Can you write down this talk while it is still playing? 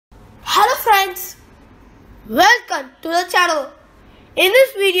friends, welcome to the channel. In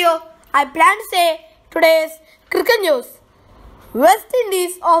this video, I plan to say today's cricket news. West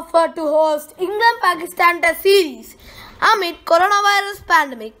Indies offered to host England-Pakistan Test series amid coronavirus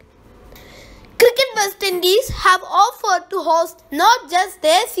pandemic. Cricket West Indies have offered to host not just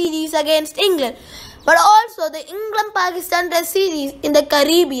their series against England, but also the England-Pakistan Test series in the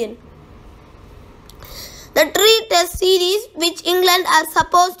Caribbean. The three-test series, which England are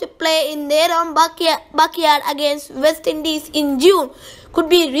supposed to play in their own backyard against West Indies in June, could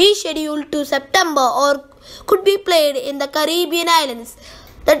be rescheduled to September or could be played in the Caribbean islands.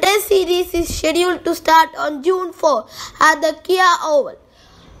 The test series is scheduled to start on June 4 at the Kia Oval.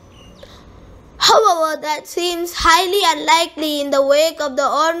 However, that seems highly unlikely in the wake of the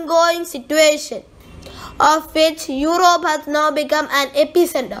ongoing situation, of which Europe has now become an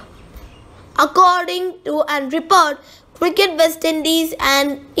epicenter. According to a report, Cricket West Indies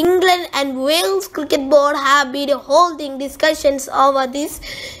and England and Wales Cricket Board have been holding discussions over this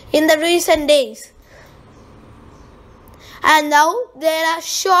in the recent days. And now there is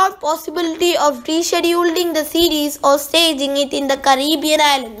sure possibility of rescheduling the series or staging it in the Caribbean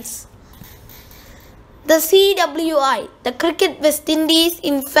islands. The CWI, the Cricket West Indies,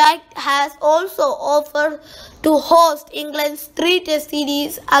 in fact, has also offered to host England's three-test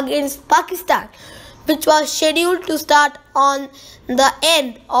series against Pakistan, which was scheduled to start on the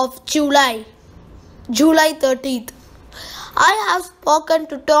end of July 13th. I have spoken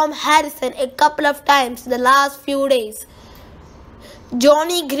to Tom Harrison a couple of times in the last few days.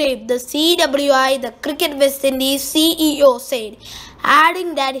 Johnny Grave, the CWI, the Cricket West Indies CEO, said,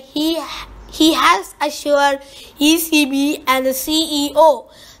 adding that he has assured ECB and the CEO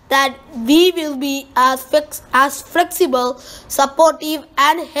that we will be as flexible, supportive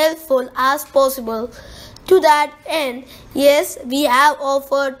and helpful as possible. To that end, yes, we have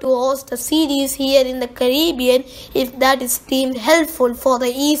offered to host a series here in the Caribbean if that is deemed helpful for the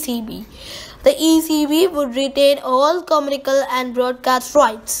ECB. The ECB would retain all commercial and broadcast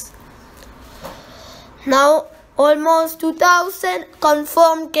rights. Now, almost 2,000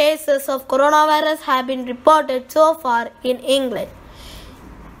 confirmed cases of coronavirus have been reported so far in England.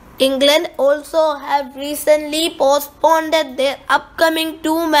 England also have recently postponed their upcoming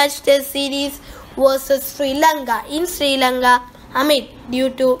two-match test series versus Sri Lanka due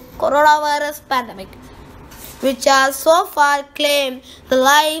to coronavirus pandemic, which has so far claimed the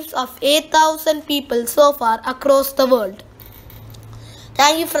lives of 8,000 people so far across the world.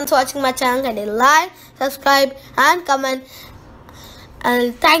 Thank you friends for watching my channel. Kindly like, subscribe and comment.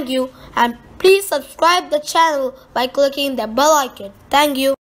 And thank you. And please subscribe the channel by clicking the bell icon. Thank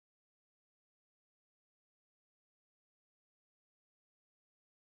you.